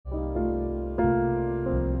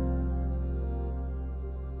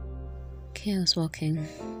Chaos walking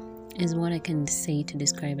is what I can say to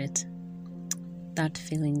describe it. That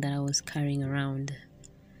feeling that I was carrying around.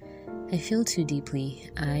 I feel too deeply.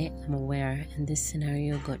 I am aware, and this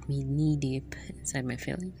scenario got me knee deep inside my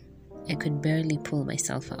feeling. I could barely pull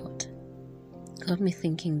myself out. Got me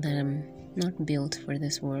thinking that I'm not built for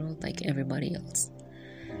this world like everybody else.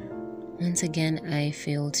 Once again, I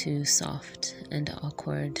feel too soft and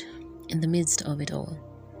awkward in the midst of it all.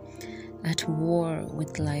 At war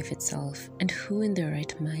with life itself, and who in their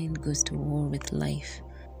right mind goes to war with life?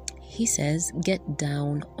 He says, get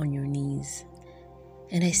down on your knees.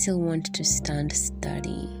 And I still want to stand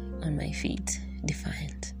steady on my feet,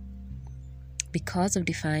 defiant. Because of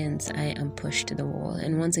defiance, I am pushed to the wall,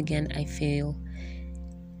 and once again I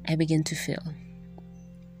begin to feel.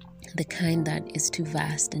 The kind that is too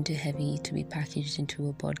vast and too heavy to be packaged into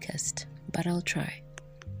a podcast, but I'll try.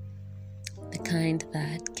 The kind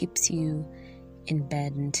that keeps you in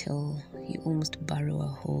bed until you almost burrow a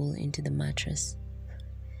hole into the mattress.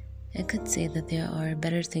 I could say that there are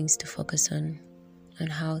better things to focus on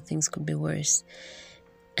how things could be worse,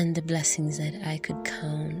 and the blessings that I could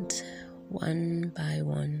count one by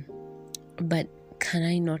one. But can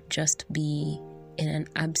I not just be, in an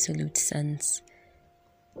absolute sense,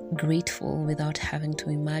 grateful without having to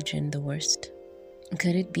imagine the worst?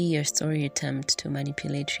 Could it be your story attempt to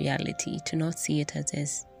manipulate reality, to not see it as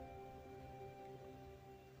is?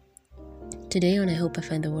 Today on I Hope I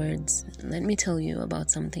Find the Words, let me tell you about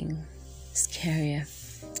something scarier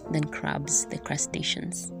than crabs, the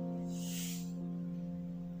crustaceans.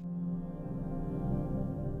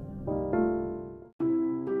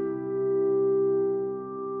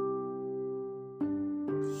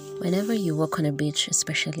 Whenever you walk on a beach,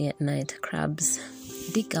 especially at night, crabs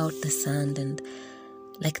dig out the sand and,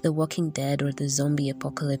 like the Walking Dead or the zombie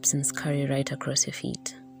apocalypse, and scurry right across your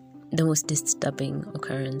feet. The most disturbing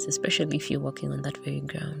occurrence, especially if you're walking on that very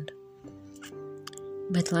ground.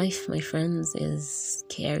 But life, my friends, is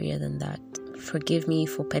scarier than that. Forgive me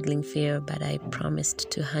for peddling fear, but I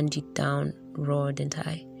promised to hand it down raw, didn't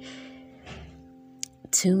I?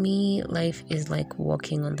 To me, life is like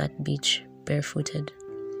walking on that beach barefooted,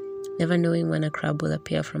 never knowing when a crab will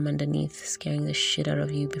appear from underneath, scaring the shit out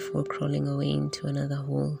of you before crawling away into another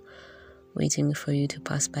hole, waiting for you to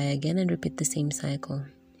pass by again and repeat the same cycle.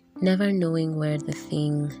 Never knowing where the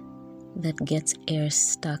thing that gets air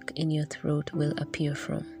stuck in your throat will appear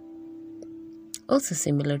from. Also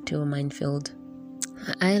similar to a minefield.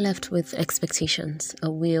 I left with expectations,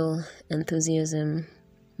 a will, enthusiasm,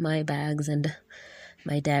 my bags, and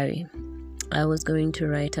my diary. I was going to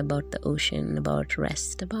write about the ocean, about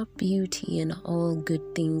rest, about beauty, and all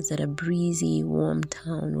good things that a breezy, warm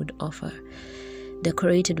town would offer,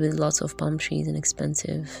 decorated with lots of palm trees and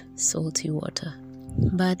expensive, salty water.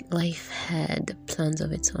 But life had plans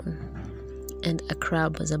of its own, and a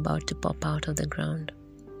crab was about to pop out of the ground.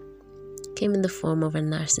 Came in the form of a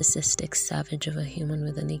narcissistic savage of a human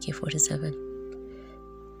with an AK-47.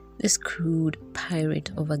 This crude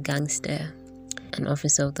pirate of a gangster, an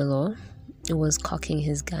officer of the law, was cocking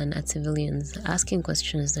his gun at civilians, asking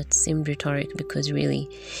questions that seemed rhetoric because really,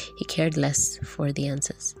 he cared less for the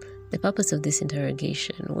answers. The purpose of this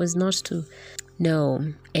interrogation was not to know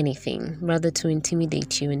anything, rather to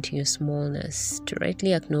intimidate you into your smallness, to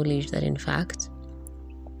rightly acknowledge that in fact,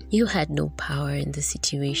 you had no power in the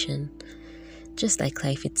situation, just like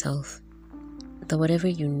life itself. That whatever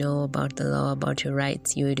you know about the law, about your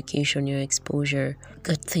rights, your education, your exposure,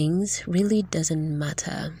 good things really doesn't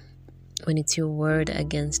matter when it's your word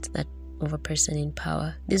against that of a person in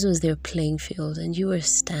power. This was their playing field and you were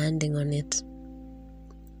standing on it.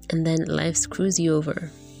 And then life screws you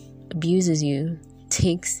over, abuses you,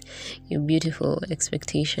 takes your beautiful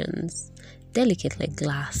expectations, delicate like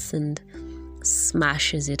glass, and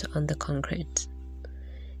smashes it on the concrete.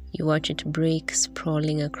 You watch it break,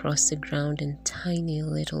 sprawling across the ground in tiny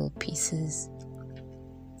little pieces.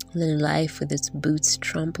 Then life with its boots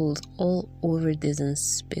tramples all over this and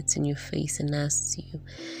spits in your face and asks you,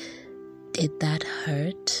 did that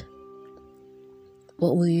hurt?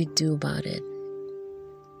 What will you do about it?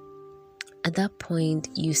 At that point,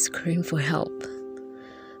 you scream for help,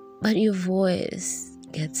 but your voice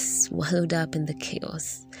gets swallowed up in the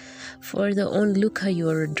chaos. For the onlooker, you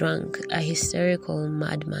are a drunk, a hysterical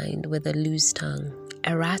mad mind with a loose tongue,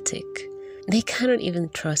 erratic. They cannot even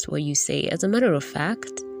trust what you say. As a matter of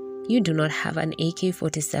fact, you do not have an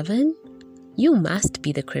AK-47? You must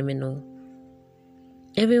be the criminal.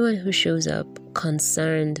 Everyone who shows up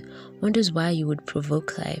concerned wonders why you would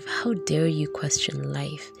provoke life. How dare you question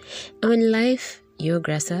life? And when life, your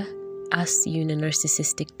aggressor, asks you in a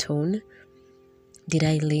narcissistic tone, did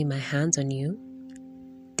I lay my hands on you?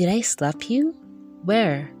 Did I slap you?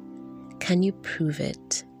 Where? Can you prove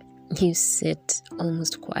it? You sit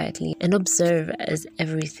almost quietly and observe as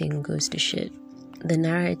everything goes to shit. The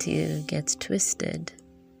narrative gets twisted.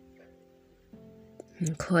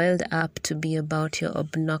 Coiled up to be about your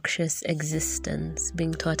obnoxious existence,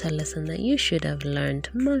 being taught a lesson that you should have learned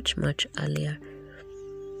much, much earlier.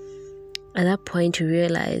 At that point, you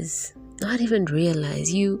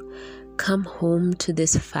you come home to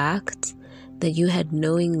this fact that you had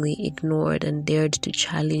knowingly ignored and dared to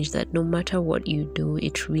challenge, that no matter what you do,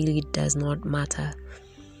 it really does not matter.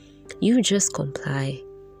 You just comply.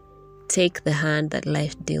 Take the hand that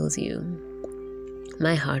life deals you.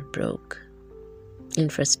 My heart broke. In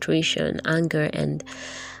frustration, anger, and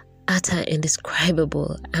utter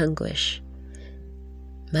indescribable anguish.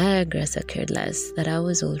 My aggressor cared less that I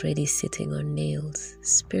was already sitting on nails,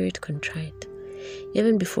 spirit contrite,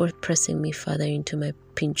 even before pressing me further into my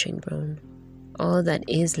pinching groan. All that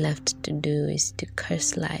is left to do is to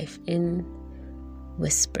curse life in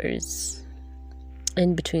whispers,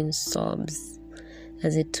 in between sobs,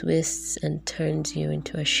 as it twists and turns you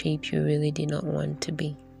into a shape you really did not want to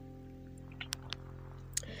be.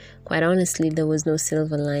 Quite honestly, there was no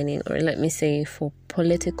silver lining, or let me say, for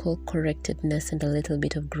political correctness and a little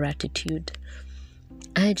bit of gratitude.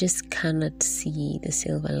 I just cannot see the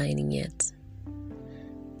silver lining yet.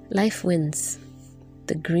 Life wins.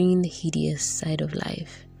 The green, hideous side of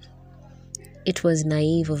life. It was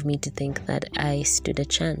naive of me to think that I stood a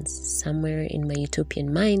chance. Somewhere in my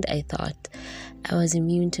utopian mind, I thought I was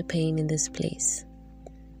immune to pain in this place.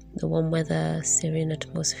 The warm weather, serene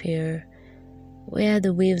atmosphere, where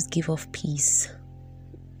the waves give off peace,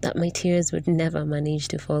 that my tears would never manage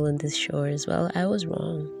to fall on this shore as well. I was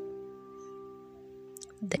wrong.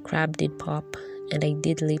 The crab did pop, and I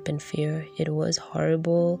did leap in fear. It was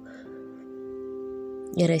horrible,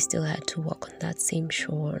 yet I still had to walk on that same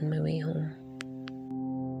shore on my way home.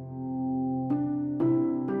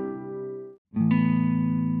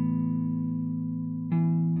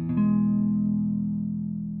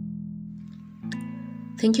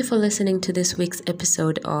 Thank you for listening to this week's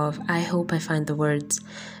episode of I Hope I Find the Words.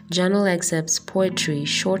 Journal excerpts, poetry,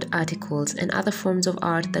 short articles, and other forms of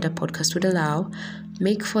art that a podcast would allow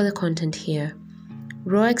make for the content here.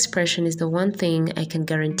 Raw expression is the one thing I can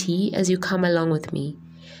guarantee as you come along with me.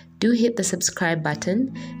 Do hit the subscribe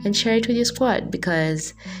button and share it with your squad,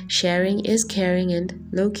 because sharing is caring and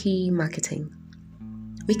low-key marketing.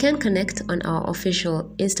 We can connect on our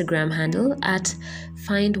official Instagram handle at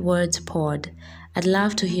FindWordsPod. I'd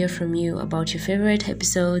love to hear from you about your favorite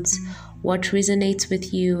episodes, what resonates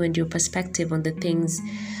with you, and your perspective on the things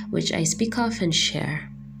which I speak of and share.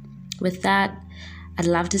 With that, I'd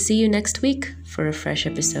love to see you next week for a fresh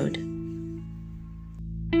episode.